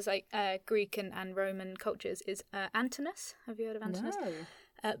Egypt as well as like Greek and Roman cultures is Antinous. Have you heard of Antinous?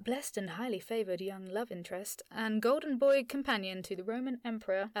 No. Blessed and highly favoured young love interest and golden boy companion to the Roman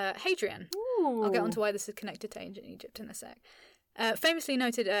Emperor Hadrian. Ooh. I'll get on to why this is connected to ancient Egypt in a sec. Famously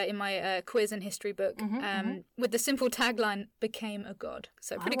noted in my quiz and history book with the simple tagline "became a god."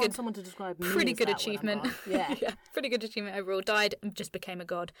 So pretty good. Someone to describe me pretty as good that when I'm achievement. gone. Yeah. Yeah, pretty good achievement overall. Died and just became a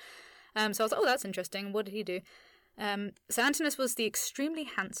god. So I was like, oh, that's interesting. What did he do? So Antinous was the extremely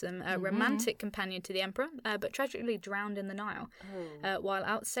handsome, romantic companion to the emperor, but tragically drowned in the Nile while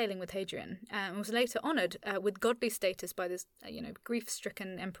out sailing with Hadrian, and was later honoured with godly status by this,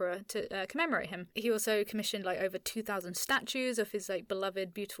 grief-stricken emperor to commemorate him. He also commissioned like over 2,000 statues of his like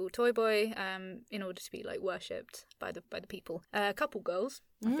beloved, beautiful toy boy, in order to be like worshipped by the people. A couple girls,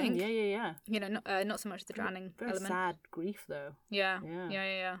 I think. Yeah. Not so much the drowning Very element. sad grief though. Yeah.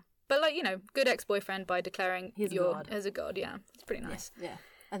 But, like, good ex-boyfriend by declaring He's as a god, yeah. It's pretty nice. Yeah.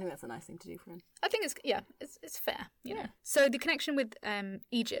 I think that's a nice thing to do for him. I think it's fair, you know. So the connection with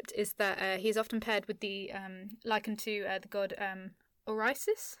Egypt is that he is often paired with the, likened to the god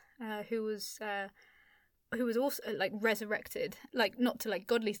Orisis, who was also, like, resurrected, like, not to, like,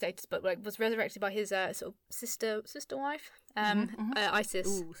 godly status, but, like, was resurrected by his sort of sister wife,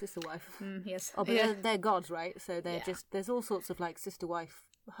 Isis. Ooh, sister wife. Yes. Oh, but they're gods, right? So they're just, there's all sorts of, like, sister wife,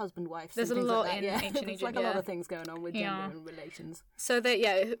 husband wife. There's a lot in ancient Egypt. There's like a lot of things going on with gender and relations. So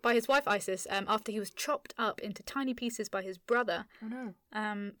by his wife Isis, after he was chopped up into tiny pieces by his brother. Oh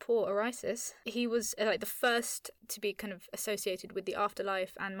no. Poor Orisis. He was like the first to be kind of associated with the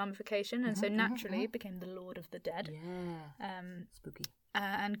afterlife and mummification, and so naturally became the Lord of the Dead. Yeah. Spooky.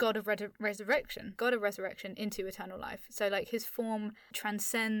 And God of resurrection into eternal life. So, like, his form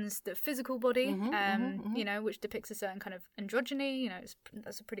transcends the physical body, which depicts a certain kind of androgyny.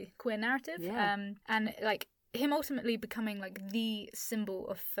 That's a pretty queer narrative. Yeah. And, like, him ultimately becoming, like, the symbol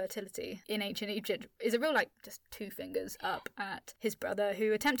of fertility in ancient Egypt is a real, like, just two fingers up at his brother,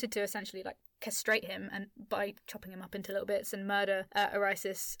 who attempted to essentially, like, castrate him and by chopping him up into little bits and murder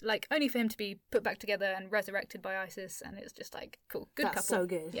Orisis, like, only for him to be put back together and resurrected by Isis. And it's just like, cool, good That's couple. so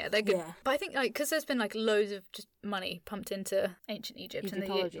good. Yeah, they're good. Yeah. But I think, like, because there's been like loads of just money pumped into ancient Egypt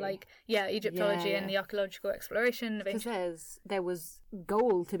Egyptology. and Egyptology and the archaeological exploration of ancient. Because there was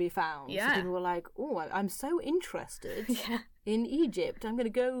gold to be found. Yeah. So people were like, oh, I'm so interested. In Egypt, I'm going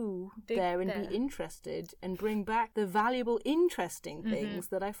to go there and be interested and bring back the valuable, interesting things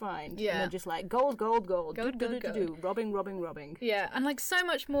that I find. Yeah. And they're just like, gold. Gold. Robbing. Yeah, and like so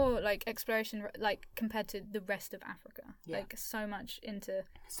much more like exploration, like compared to the rest of Africa. Yeah. Like so much into.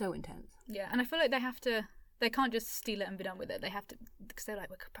 So intense. Yeah, and I feel like they can't just steal it and be done with it. They have to, because they're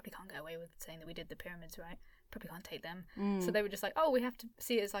like, we probably can't get away with saying that we did the pyramids, right? Probably can't take them. So they were just like, oh, we have to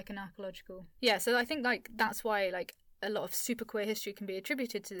see it as like an archaeological. Yeah, so I think like that's why like a lot of super queer history can be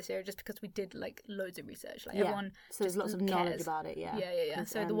attributed to this era, just because we did like loads of research. Like everyone. So there's lots of knowledge about it. Yeah. Yeah.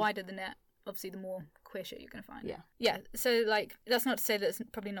 So the wider the net, obviously, the more queer shit you're going to find. Yeah. Yeah. So like that's not to say that there's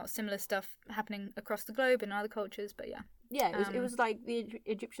probably not similar stuff happening across the globe in other cultures, but yeah. Yeah, it was like the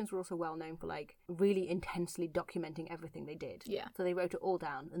Egyptians were also well known for like really intensely documenting everything they did. Yeah. So they wrote it all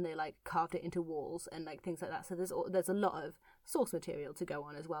down and they like carved it into walls and like things like that. So there's a lot of source material to go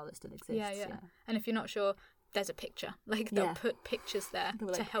on as well that still exists. Yeah. And if you're not sure, there's a picture. Like they'll put pictures there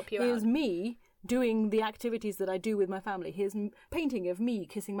to help you out. Here's me doing the activities that I do with my family. Here's painting of me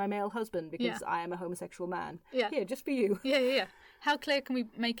kissing my male husband because I am a homosexual man. Yeah. Here, just for you. Yeah. How clear can we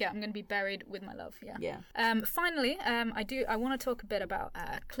make it? I'm going to be buried with my love. Yeah. Yeah. Finally, I want to talk a bit about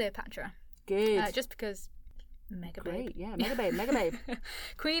Cleopatra. Good. Just because. Mega babe. Great, yeah, mega babe.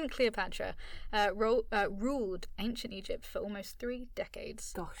 Queen Cleopatra ruled ancient Egypt for almost 3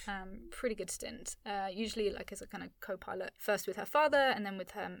 decades. Gosh. Pretty good stint. Usually like as a kind of co-pilot, first with her father and then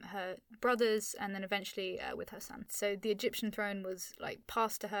with her brothers and then eventually with her son. So the Egyptian throne was like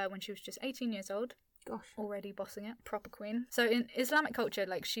passed to her when she was just 18 years old. Gosh. Already bossing it, proper queen. So in Islamic culture,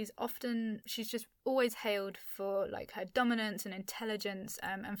 like she's just always hailed for like her dominance and intelligence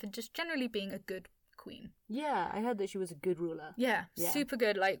and for just generally being a good queen. Yeah, I heard that she was a good ruler. Yeah, super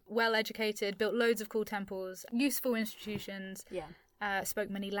good, like well educated, built loads of cool temples, useful institutions. Yeah. Spoke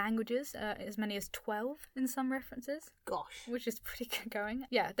many languages, as many as 12 in some references. Gosh. Which is pretty good going.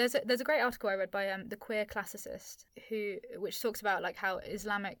 Yeah, there's a great article I read by the Queer Classicist which talks about like how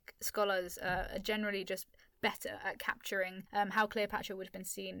Islamic scholars are generally just better at capturing how Cleopatra would have been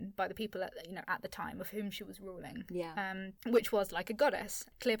seen by the people at the time of whom she was ruling. Yeah. Which was like a goddess.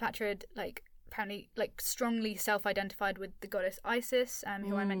 Cleopatra had apparently strongly self-identified with the goddess Isis,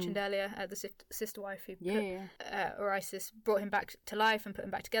 who I mentioned earlier, the sister wife who or Isis brought him back to life and put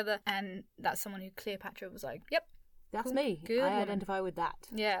him back together, and that's someone who Cleopatra was like, yep, that's cool, me. good I woman. identify with that.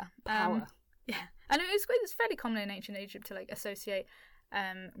 Yeah, Power. Yeah, and it's fairly common in ancient Egypt to like associate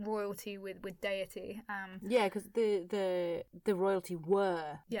royalty with deity. Yeah, because the royalty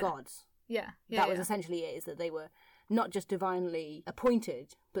were gods. Yeah, that was essentially it. Is that they were not just divinely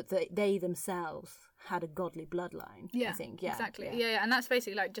appointed, but they themselves had a godly bloodline. Yeah, I think. Yeah, exactly. Yeah, and that's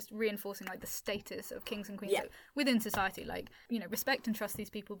basically like just reinforcing like the status of kings and queens within society. Like respect and trust these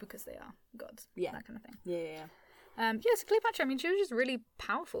people because they are gods. Yeah, that kind of thing. Yeah. So Cleopatra, I mean, she was just really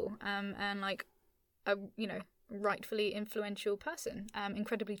powerful. And like a rightfully influential person,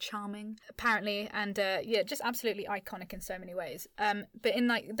 incredibly charming apparently, and just absolutely iconic in so many ways, but in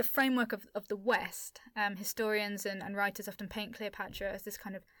like the framework of the West, historians and writers often paint Cleopatra as this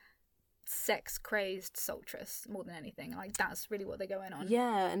kind of sex crazed sultress more than anything. Like that's really what they're going on.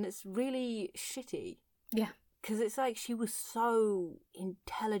 Yeah, and it's really shitty. Yeah, because it's like she was so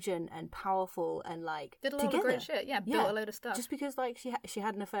intelligent and powerful and like did a lot of great shit. Yeah, built a load of stuff. Just because like she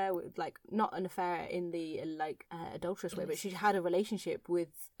had an affair with like not an affair in the like adulterous way, but she had a relationship with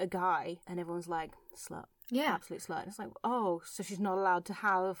a guy, and everyone's like slut. Yeah, absolute slut. And it's like, oh, so she's not allowed to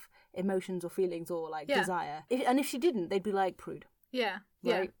have emotions or feelings or like desire. If she didn't, they'd be like prude. Yeah.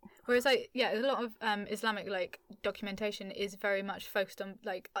 Right? Yeah. Whereas a lot of Islamic like documentation is very much focused on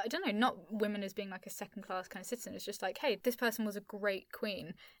like, I don't know, not women as being like a second class kind of citizen. It's just like, hey, this person was a great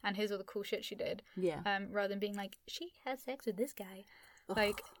queen and here's all the cool shit she did. Yeah. Rather than being like, she had sex with this guy. Ugh.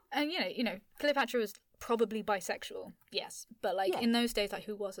 Like, and Cleopatra was probably bisexual, yes, but like in those days, like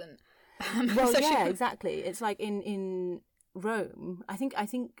who wasn't? Well, exactly. It's like in Rome. I think.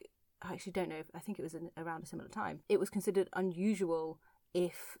 I actually don't know. I think it was around a similar time. It was considered unusual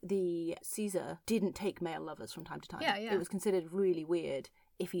if the Caesar didn't take male lovers from time to time. Yeah. It was considered really weird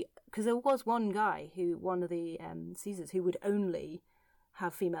because there was one guy one of the Caesars who would only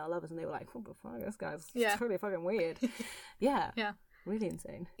have female lovers, and they were like, "What the fuck? This guy's totally fucking weird." Yeah. Really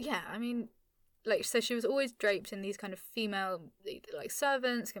insane. Yeah, I mean, like, so she was always draped in these kind of female, like,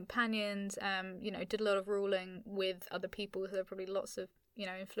 servants, companions. Did a lot of ruling with other people. So there were probably lots of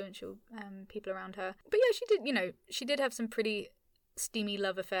influential people around her. But yeah, she did have some pretty steamy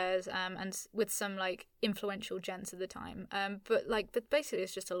love affairs and with some like influential gents at the time. But basically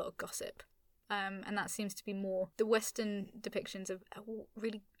it's just a lot of gossip. And that seems to be more the Western depictions of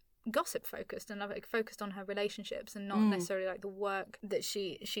really gossip focused and like focused on her relationships and not necessarily like the work that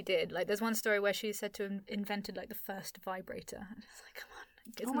she did. Like there's one story where she's said to have invented like the first vibrator. And it's like, come on.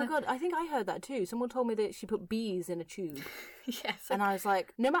 Oh my god, I think I heard that too. Someone told me that she put bees in a tube. Yes. And I was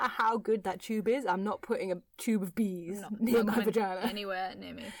like, no matter how good that tube is, I'm not putting a tube of bees near my vagina. Anywhere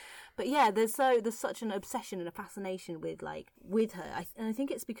near me. But yeah, there's such an obsession and a fascination with her. And I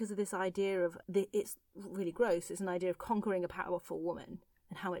think it's because of this idea of, it's really gross, it's an idea of conquering a powerful woman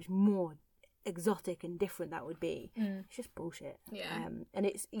and how much more exotic and different that would be. It's just bullshit. Yeah.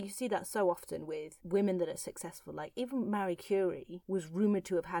 And you see that so often with women that are successful. Like even Marie Curie was rumoured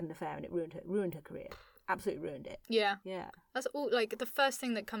to have had an affair and it ruined her career. Absolutely ruined it. Yeah. Yeah. That's all. Like the first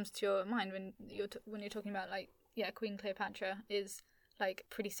thing that comes to your mind when you're talking about like Queen Cleopatra is like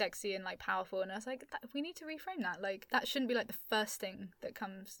pretty sexy and like powerful, and I was like, we need to reframe that. Like that shouldn't be like the first thing that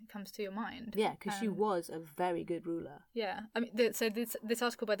comes to your mind. Yeah, because she was a very good ruler. Yeah, I mean, so this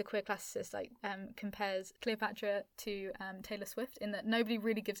article by the Queer Classicist like compares Cleopatra to Taylor Swift in that nobody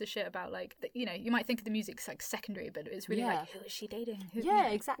really gives a shit about like you know, you might think of the music's like secondary, but it's really like, who is she dating?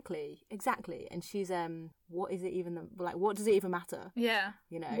 Exactly, and she's what is it even like? What does it even matter? Yeah,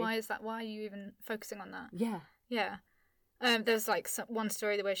 you know, why is that? Why are you even focusing on that? Yeah. There's like one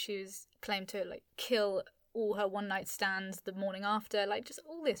story where she was claimed to like kill all her one night stands the morning after, like just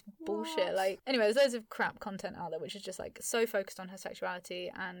all this bullshit. What? Like anyway, there's loads of crap content out there which is just like so focused on her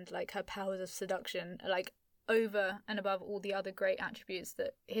sexuality and like her powers of seduction, like over and above all the other great attributes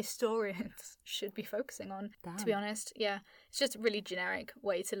that historians should be focusing on. Damn. To be honest, yeah, it's just a really generic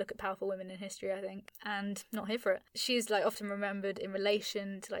way to look at powerful women in history, I think, and not here for it. She's like often remembered in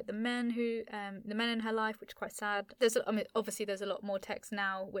relation to like the men in her life, which is quite sad. Obviously there's a lot more texts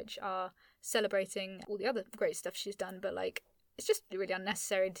now which are celebrating all the other great stuff she's done, but like it's just really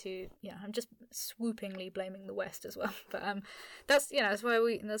unnecessary to, I'm just swoopingly blaming the West as well. But that's where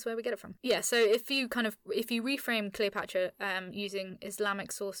we get it from. Yeah, so if you reframe Cleopatra using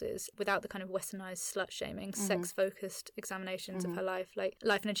Islamic sources without the kind of westernized slut shaming, sex focused examinations of her life, like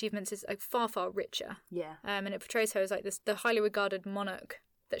life and achievements is like far, far richer. Yeah. And it portrays her as like the highly regarded monarch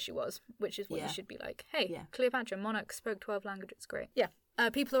that she was, which is what you should be like. Hey, Cleopatra, monarch, spoke 12 languages, great. Yeah.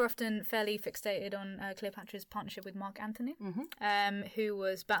 People are often fairly fixated on Cleopatra's partnership with Mark Antony, who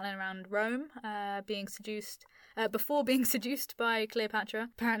was battling around Rome, before being seduced by Cleopatra,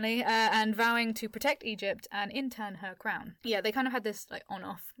 apparently, and vowing to protect Egypt and in turn her crown. Yeah, they kind of had this like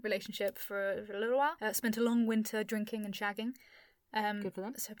on-off relationship for a little while. Spent a long winter drinking and shagging. Good for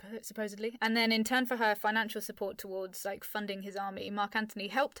them. Supposedly. And then in turn for her financial support towards like funding his army, Mark Antony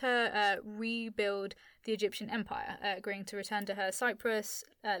helped her rebuild the Egyptian empire, agreeing to return to her Cyprus,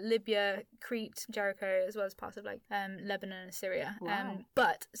 Libya, Crete, Jericho, as well as parts of like Lebanon and Syria. Wow.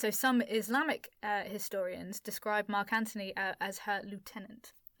 But some Islamic historians describe Mark Antony as her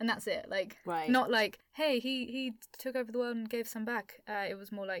lieutenant. And that's it. Like, not like, hey, he took over the world and gave some back. It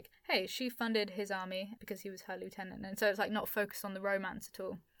was more like, hey, she funded his army because he was her lieutenant. And so it's like not focused on the romance at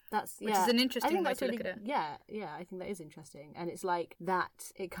all. Which is an interesting way to look at it. Yeah, I think that is interesting. And it's like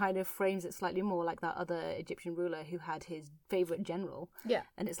that, it kind of frames it slightly more like that other Egyptian ruler who had his favourite general. Yeah.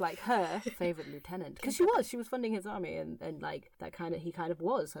 And it's like her favourite lieutenant. Because she was funding his army and like that he kind of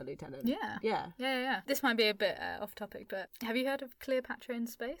was her lieutenant. Yeah. This might be a bit off topic, but have you heard of Cleopatra in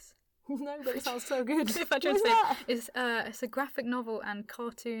Space? No, but it sounds so good. Cleopatra in Space it's a graphic novel and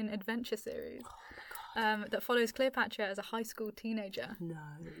cartoon adventure series. That follows Cleopatra as a high school teenager. No.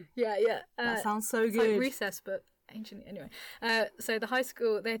 Yeah. That sounds so good. It's like Recess, but ancient. Anyway, so the high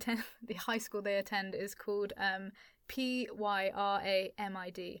school they attend is called Pyramid.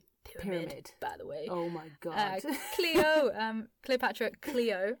 Pyramid, by the way. Oh my god. Cleopatra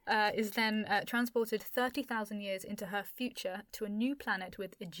Cleo is then transported 30,000 years into her future to a new planet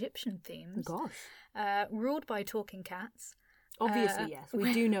with Egyptian themes. Gosh. Ruled by talking cats. Obviously, yes.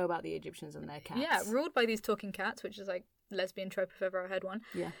 We do know about the Egyptians and their cats. Yeah, ruled by these talking cats, which is like lesbian trope if ever I heard one.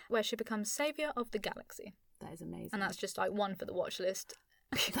 Yeah. Where she becomes saviour of the galaxy. That is amazing. And that's just like one for the watch list.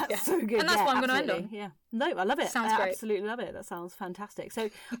 That's so good. And that's what I'm going to end on. Yeah. No, I love it. Sounds great. Absolutely love it. That sounds fantastic.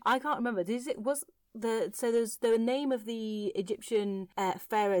 So I can't remember. There's the name of the Egyptian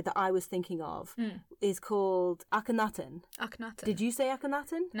pharaoh that I was thinking of is called Akhenaten. Akhenaten. Did you say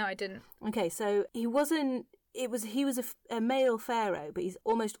Akhenaten? No, I didn't. Okay, so he was a male pharaoh, but he's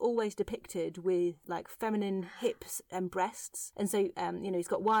almost always depicted with like feminine hips and breasts, and so he's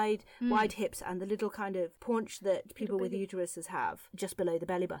got wide hips and the little kind of paunch that people with uteruses have just below the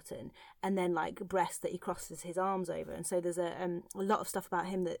belly button, and then like breasts that he crosses his arms over, and so there's a lot of stuff about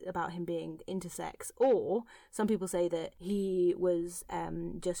him being intersex, or some people say that he was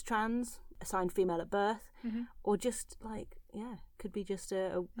just trans, assigned female at birth, or just like could be just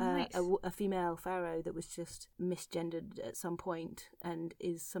a female pharaoh that was just misgendered at some point and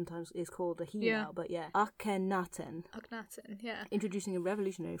sometimes called a he now. But Akhenaten, introducing a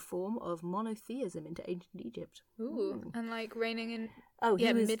revolutionary form of monotheism into ancient Egypt. And like reigning in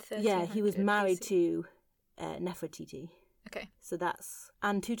he was married to Nefertiti. Okay. So that's...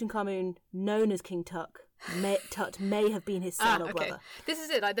 And Tutankhamun, known as King Tut, may have been his son or brother. This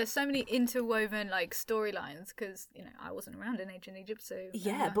is it. Like, there's so many interwoven, like, storylines, because, I wasn't around in ancient Egypt, so...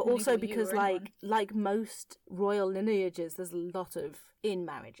 Yeah, but also because, like most royal lineages, there's a lot of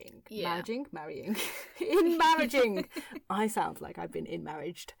in-marrying. Yeah. Marrying. In-marrying. I sound like I've been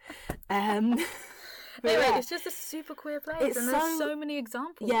in-marriaged. Anyway, yeah. it's just a super queer place, It's and there's so many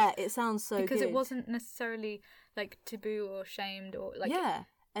examples. Yeah, it sounds so because good. it wasn't necessarily like taboo or shamed or like. Yeah,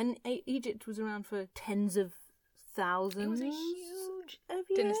 and Egypt was around for tens of thousands. It was a huge of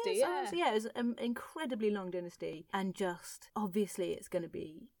dynasty. years. Yeah, it was an incredibly long dynasty, and just obviously it's going to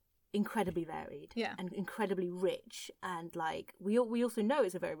be incredibly varied, Yeah. and incredibly rich, and like we also know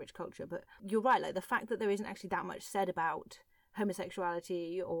it's a very rich culture. But you're right, like the fact that there isn't actually that much said about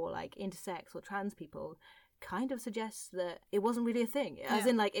homosexuality or like intersex or trans people kind of suggests that it wasn't really a thing, as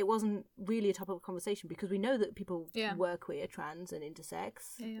in like it wasn't really a topic of conversation, because we know that people were queer, trans and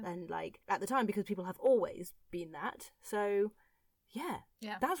intersex, and like at the time, because people have always been that. So yeah,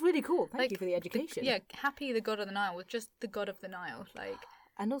 that's really cool. Thank you for the education. Happy, the god of the Nile, was just the god of the Nile, like,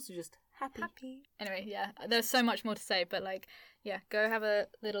 and also just happy. Anyway, there's so much more to say, but like, go have a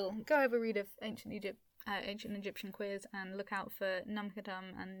read of ancient Egyptian queers, and look out for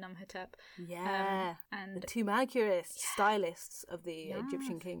Numkatum and Numhotep. And the two Mercurists, stylists of the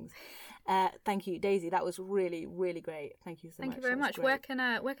Egyptian kings. Thank you, Daisy. That was really, really great. Thank you so much. Thank you very much. Great.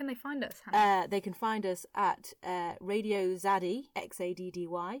 Where can they find us, Hannah? They can find us at Radio Zaddy,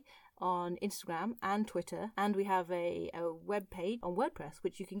 XADDY, on Instagram and Twitter, and we have a web page on WordPress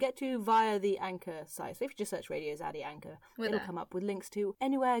which you can get to via the Anchor site. So if you just search Radio Zaddy Anchor, it'll come up with links to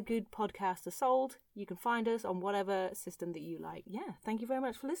anywhere good podcasts are sold. You can find us on whatever system that you like. Thank you very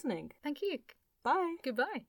much for listening. Thank you. Bye. Goodbye.